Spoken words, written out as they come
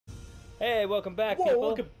Hey, welcome back, Whoa, people.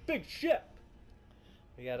 look at big ship!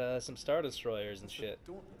 We got some Star Destroyers and shit.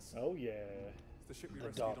 Dauntless. Oh yeah. It's the ship we The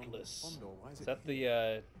rescued on Dauntless. Fondor. Why is Is it that here?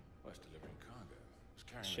 the Well, it's delivering cargo. It's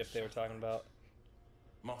carrying ship a they were shuttle. talking about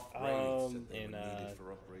Moff Ray said they in were needed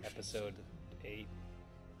for operations. episode 8?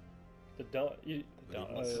 The Dauntless. The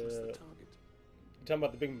Dauntless. What's the target? You talking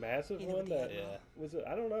about the big massive You know one the that Yeah. was it?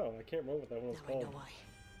 I don't know. I can't remember what that one was Now I know called. why.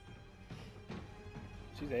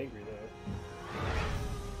 She's angry though.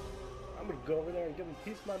 I'm gonna go over there and give him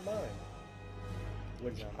peace of my mind.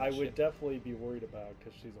 Which He's on I that would ship. definitely be worried about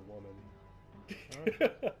because she's a woman.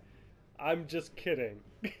 I'm just kidding.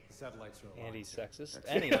 The satellites are aligned. Andy's sexist.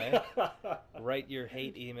 Anyway, write your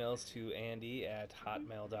hate emails to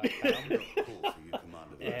andy@hotmail.com. Cool for you,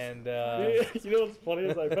 Commander. And You know what's funny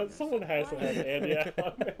is I bet someone has to have Andy at The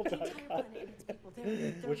entire hotmail.com. planet and its people,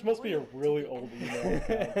 they're Which must be a loyal to really the old enemy. email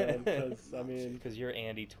account because I mean because you're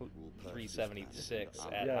Andy376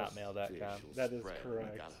 at Yes. hotmail.com. That is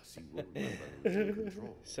correct. Galaxy will remember who's in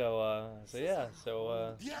control. So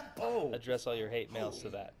address all your hate mails to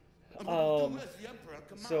that.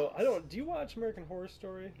 So I don't. Do you watch American Horror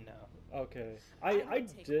Story? No. Okay, I I would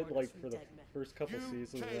take did like orders for from the dead men. first couple You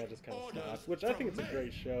seasons, and I take just kind of orders stopped. Which I think it's a from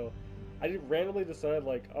great me. show. I did randomly decided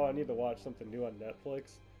like, oh, I need to watch something new on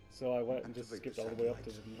Netflix, so I went and just Activate skipped the all the way up to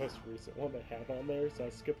the satellites. most recent one they have on there. So I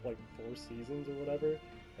skipped like 4 seasons or whatever,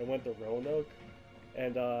 and went to Roanoke.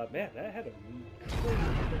 And man, that had a crazy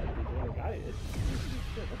beginning. What the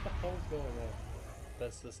hell is going on?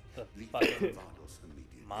 That's the Leave fucking Barbados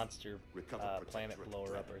immediately. monster Recover planet Protectorate blower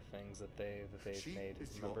treasure. upper things that they've She made.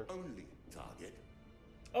 is Remember? your only target.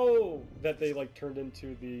 Oh, that they like turned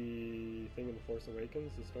into the thing in the Force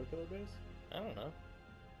Awakens, the Starkiller base. I don't know.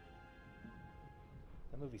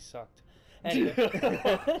 That movie sucked. Anyway.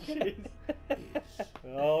 Jeez.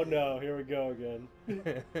 Oh no, here we go again.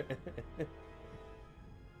 Crazy.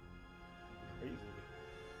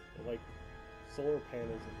 They're like solar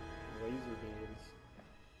panels and laser beams.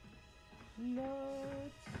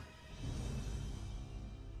 Nuts.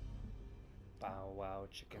 Bow wow,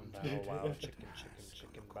 chicken, bow wow, chicken,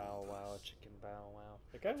 chicken, bow wow, chicken, bow wow.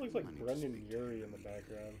 That guy looks like I need to Brendan speak to Urie him in the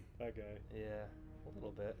immediately. background. That guy Yeah, a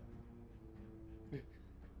little bit.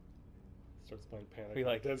 starts playing Panic We at the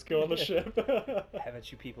like- Disco on the ship.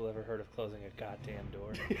 Haven't you people ever heard of closing a goddamn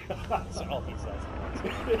door? That's all he says.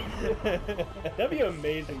 That'd be an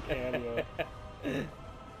amazing cameo.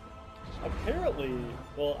 Apparently,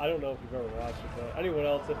 well, I don't know if you've ever watched it, but anyone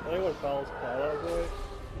else, if anyone follows Fall Out Boy,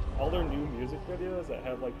 all their new music videos that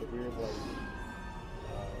have like the weird like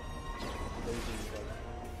crazy like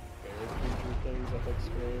bear creature things that look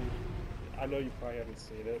strange. I know you probably haven't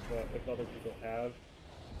seen it, but if other people have,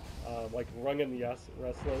 like Rung and the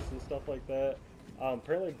Restless and stuff like that.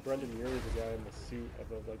 Apparently Brendan Urie is the guy in the suit of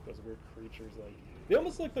those, like those weird creatures. Like they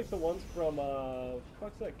almost look like the ones from what the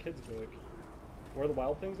fuck's that kid's book? Where the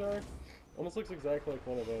Wild Things Are? Almost looks exactly like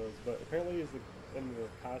one of those, but apparently he's in the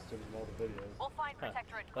costumes in all the videos. We'll find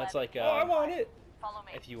Protectorate. That's Glenn. like Oh, I want it! Follow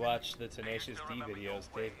me. if you watch the Tenacious D videos,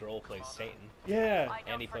 Dave Grohl plays Satan, Yeah, I don't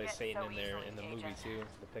and he plays forget Satan so in there easily, in the movie Agent. too,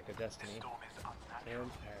 The Pick of Destiny.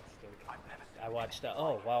 fantastic. I watched that.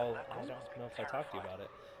 Oh, while I don't know if I talked to you about it.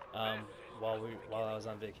 While I was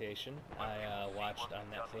on vacation, I watched on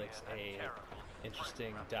Netflix a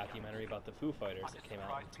interesting documentary about the Foo Fighters that came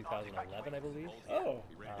out in 2011, I believe. Oh,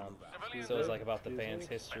 So it was like about the band's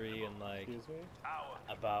history and like excuse me.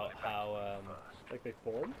 about how Like they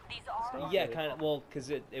formed? These are yeah, kind of. Well, because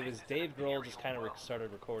it was Dave Grohl just kind of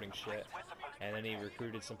started recording shit, and then he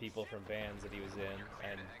recruited some people from bands that he was in,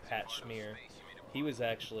 and Pat Schmier, he was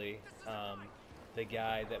actually the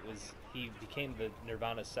guy that he became the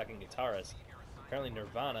Nirvana's second guitarist. Apparently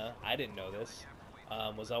Nirvana, I didn't know this,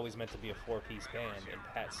 was always meant to be a 4-piece band, and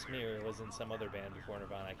Pat Smear was in some other band before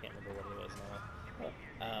Nirvana. I can't remember what it was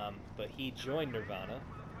now. But he joined Nirvana,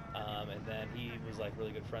 and then he was like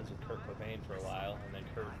really good friends with Kurt Cobain for a while, and then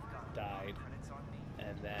Kurt died,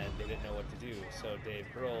 and then they didn't know what to do. So Dave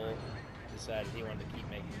Grohl decided he wanted to keep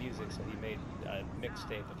making music, so he made a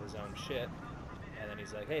mixtape of his own shit. And then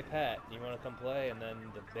he's like, "Hey Pat, you want to come play?" And then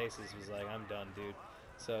the bassist was like, "I'm done, dude."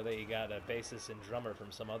 So they got a bassist and drummer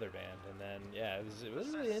from some other band, and then yeah, it was a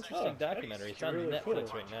really interesting documentary. It's on really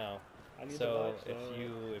Netflix cool. right now. I need to So watch that.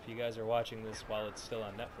 if you guys are watching this while it's still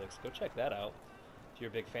on Netflix, go check that out. If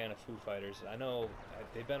you're a big fan of Foo Fighters, I know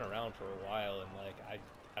they've been around for a while, and like I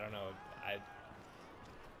don't know,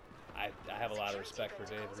 I have a lot of respect for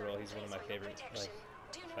Dave Grohl. He's one of my favorite like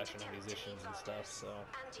professional musicians and stuff. So.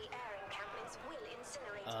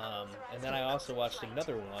 And then I also watched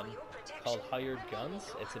another one called Hired Guns.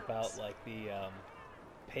 It's about like the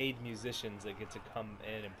paid musicians that get to come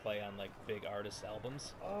in and play on like big artist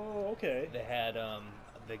albums. Oh, okay. They had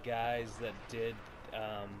the guys that did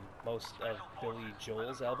most of Billy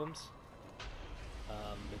Joel's albums.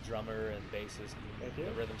 The drummer and bassist, and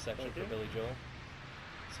the rhythm section for Billy Joel.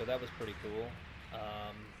 So that was pretty cool.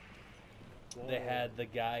 They had the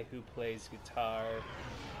guy who plays guitar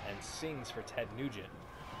and sings for Ted Nugent,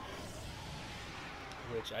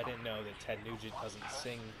 which I didn't know that Ted Nugent doesn't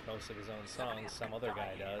sing most of his own songs. Some other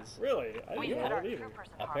guy does. Really? I didn't know that either.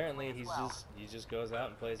 Apparently, he just goes out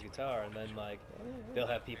and plays guitar, and then like they'll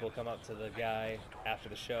have people come up to the guy after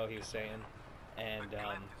the show. He was saying, and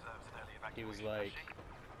he was like,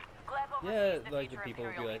 yeah, like the people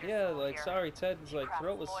would be like, yeah, like sorry, Ted's like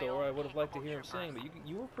throat was sore. I would have liked to hear him sing, but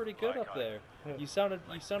you were pretty good up there. You sounded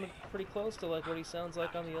pretty close to like what he sounds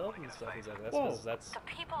like on the album and stuff. He's like, that's 'cause that's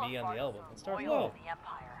me on the album. It's starting off.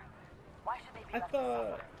 I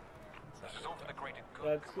thought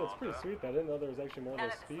that's pretty sweet. I didn't know there was actually more of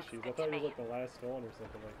those species. I thought he was like the last one or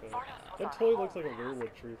something like that. That totally looks like a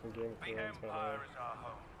weirwood tree from Game of Thrones, by the way.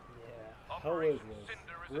 Yeah. How is this?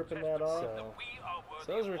 Ripping that off? So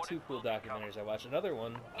those were two cool documentaries I watched. Another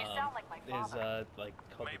one is like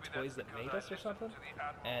called The Toys That Made Us or something.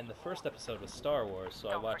 And the first episode was Star Wars, so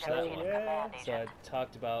I watched that one. Yeah. So I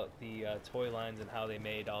talked about the toy lines and how they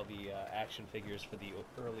made all the action figures for the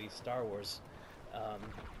early Star Wars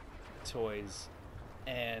toys.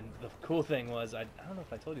 And the cool thing was, I don't know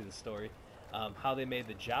if I told you this story, how they made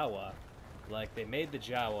the Jawa. Like, they made the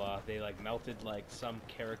Jawa, they like melted like some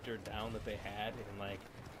character down that they had and like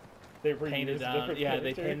They painted reused down, different yeah,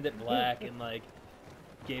 they characters. painted it black and like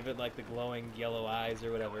gave it like the glowing yellow eyes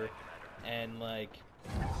or whatever. And like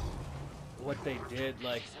what they did,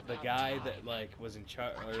 like the guy that like was in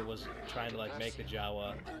charge or was trying to like make the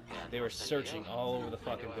Jawa, they were searching all over the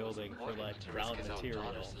fucking building for like brown material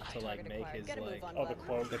to like make his like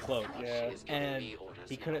the cloak. Yeah. And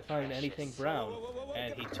he couldn't find anything brown,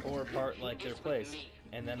 and he tore apart like their place.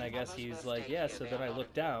 And then I guess he's like, yeah, so then I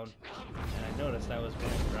looked down and I noticed I was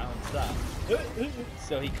wearing brown socks.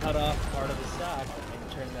 So he cut off part of his sock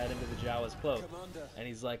and turned that into the Jawa's cloak. And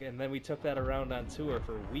he's like, and then we took that around on tour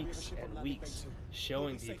for weeks and weeks,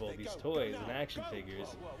 showing people these toys and action figures.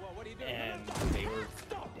 And they were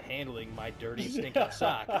handling my dirty, stinking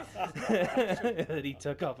sock that he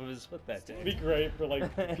took off of his foot that day. It'd be great for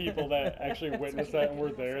like people that actually witnessed that and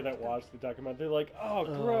were there that watched the documentary. They're like, oh,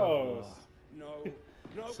 gross.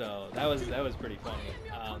 So that was pretty funny.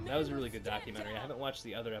 That was a really good documentary. I haven't watched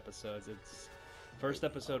the other episodes. Its first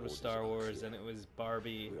episode was Star Wars, then it was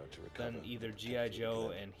Barbie, then either G.I.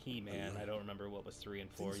 Joe and He-Man. I don't remember what was 3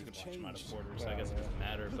 and 4. You can watch them out of order, so I guess it doesn't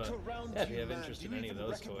matter. But yeah, if you have interest in any of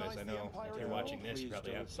those toys, I know if you're watching this, you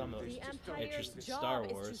probably have some of interest in Star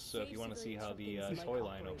Wars. So if you want to see how the toy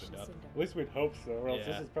line opened up, At least we'd hope so, or else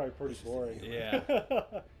this is probably pretty boring. Yeah.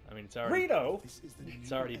 I mean, it's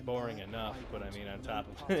already boring enough, but I mean, on top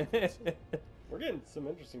of it. We're getting some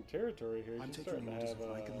interesting territory here. You're starting to have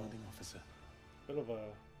a bit of a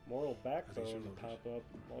moral backbone to pop up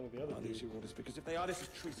along with the other dudes. Because if they are, this is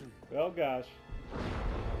treason. Oh gosh.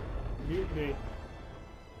 Mutiny.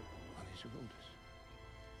 This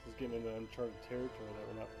This is getting into uncharted territory that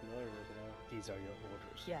we're not familiar with at all. These are your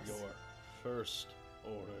orders. Yes. Your first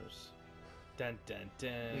orders. Dun dun dun.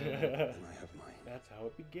 And I have mine. That's how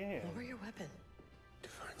it began. Lower your weapon.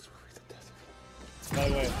 Defiance will be the death of you. By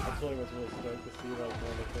the way, I totally was really stoked to see like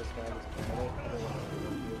when they first found this planet. I don't know what they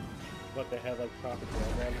were doing, but they had like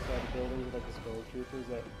propaganda on the side of the building with like the stormtroopers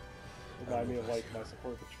that remind me of like my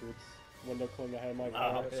support the troops window cling I had in my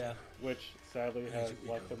car, yeah. which sadly has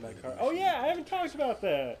left in my car. Oh yeah, I haven't talked about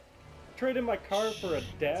that. Traded my car for a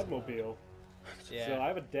dadmobile. Yeah. So I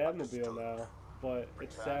have a dadmobile now, but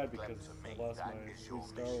it's sad because I lost my new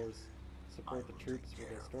Star Wars support the troops with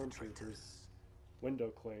the stormtroopers window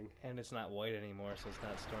cling. And it's not white anymore, so it's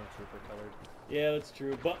not stormtrooper colored. Yeah, that's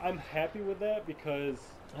true. But I'm happy with that because...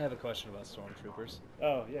 I have a question about stormtroopers.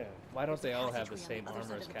 Oh, yeah. Why don't they all have the same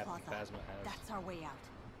armor as Captain Phasma has? That's our way out.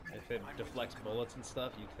 If it deflects bullets and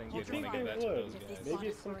stuff, you'd think You'd you'd want think to give they that to would. those guys. Maybe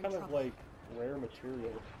it's some kind of, like, rare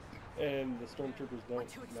material. And the stormtroopers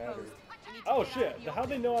don't matter. Oh, shit! How'd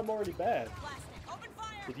they know I'm already bad?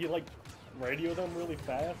 Did he, like, radio them really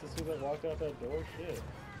fast as soon as I walked out that door? Shit.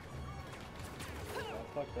 Oh,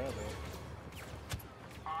 fuck that, man.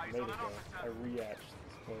 Made it go. I reached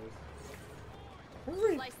this place.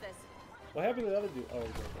 Hurry! What happened to the other dude? Oh, okay.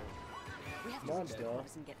 Come on, Del.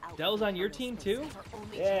 Del's on your team too?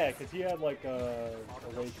 Yeah, because he had like a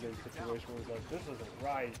awakening situation where he's like, this isn't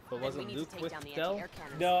right. But wasn't Luke with Del?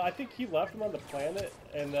 No, I think he left him on the planet,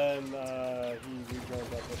 and then he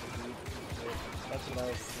rejoined up with the dude. That's what I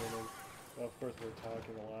was assuming. Of course, we're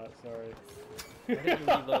talking a lot. Sorry. Why didn't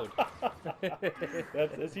you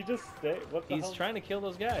reload? Is he just stay? What the He's hell? trying to kill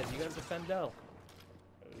those guys. You gotta defend Dell.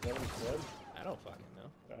 Is that what he said? I don't fucking know.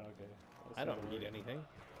 Oh, okay. I don't read anything.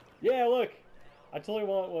 Yeah, look! I totally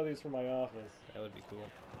want one of these for my office. That would be cool.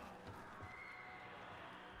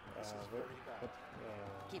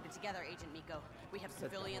 Keep it together, Agent Miko. We have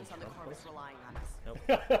civilians on the corpse relying on us.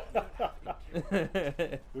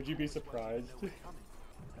 Nope. Would you be surprised?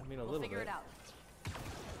 I mean, a We'll little figure bit. it out.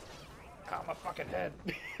 Ow, my fucking head.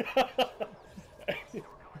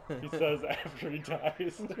 He says after he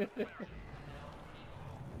dies.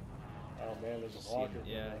 Oh man, there's a walker.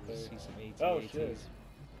 Yeah, out you there. see some AT-ATs. Oh shit.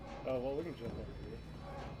 Oh well, we can jump over here.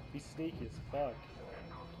 He's sneaky as fuck.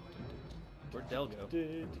 Where'd Dell go?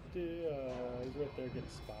 He's right there getting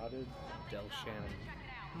spotted. Del Shannon.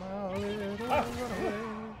 My little Ah!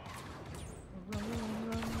 runaway.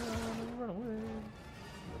 Run away.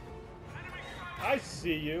 I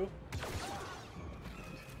see you.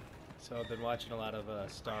 So I've been watching a lot of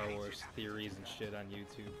Star Wars theories and shit on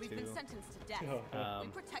YouTube We've too. been sentenced to death. Oh. We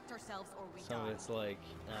protect ourselves or we Some of die. it's like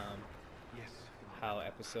how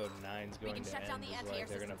Episode 9's We going can to shut down end the is anti-air like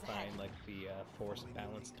they're gonna systems ahead. find like the Force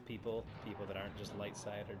balanced people that aren't just light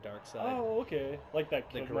side or dark side. Oh, okay. Like that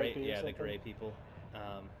The kid gray, might be or yeah, the something. gray people.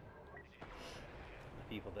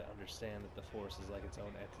 People that understand that the Force is like its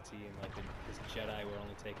own entity, and like the Jedi were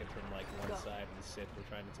only taken from like one side, and the Sith were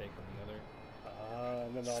trying to take from the other.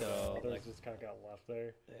 And then all So, the others like- just kind of got left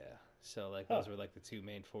there. Yeah. So like Huh. those were like the two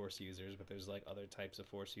main Force users, but there's like other types of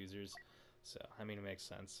Force users. So I mean, it makes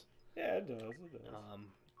sense. Yeah, it does. It does.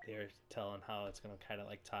 They're telling how it's gonna kind of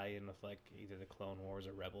like tie in with like either the Clone Wars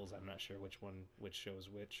or Rebels. I'm not sure which shows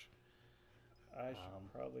which. I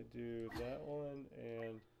should probably do that one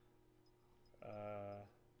and.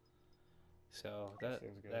 So that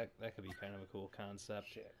seems good. that could be kind of a cool concept.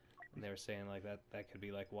 Shit. And they were saying like that could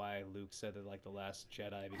be like why Luke said that like the last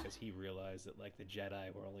Jedi, because he realized that like the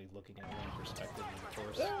Jedi were only looking at one perspective of the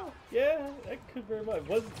Force. Oh, yeah, that could very much.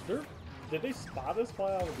 Was there? Did they spot us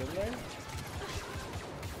while I was in there?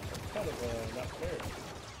 That's kind of not fair.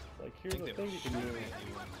 Like, here's the thing you can do.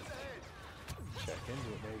 Check into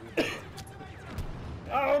it, maybe.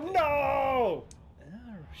 Oh no!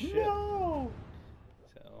 Oh shit. No!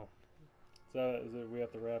 So So is it, we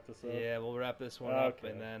have to wrap this up? yeah, we'll wrap this one up, Okay.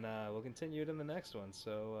 and then we'll continue it in the next one.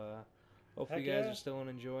 So hopefully Heck you guys yeah. are still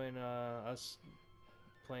enjoying us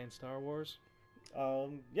playing Star Wars.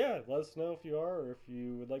 Yeah, let us know if you are, or if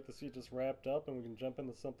you would like to see it just wrapped up and we can jump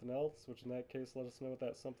into something else, which in that case, let us know what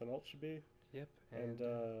that something else should be. Yep. And, yeah.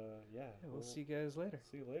 yeah, we'll see you guys later.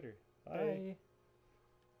 See you later. Bye. Bye.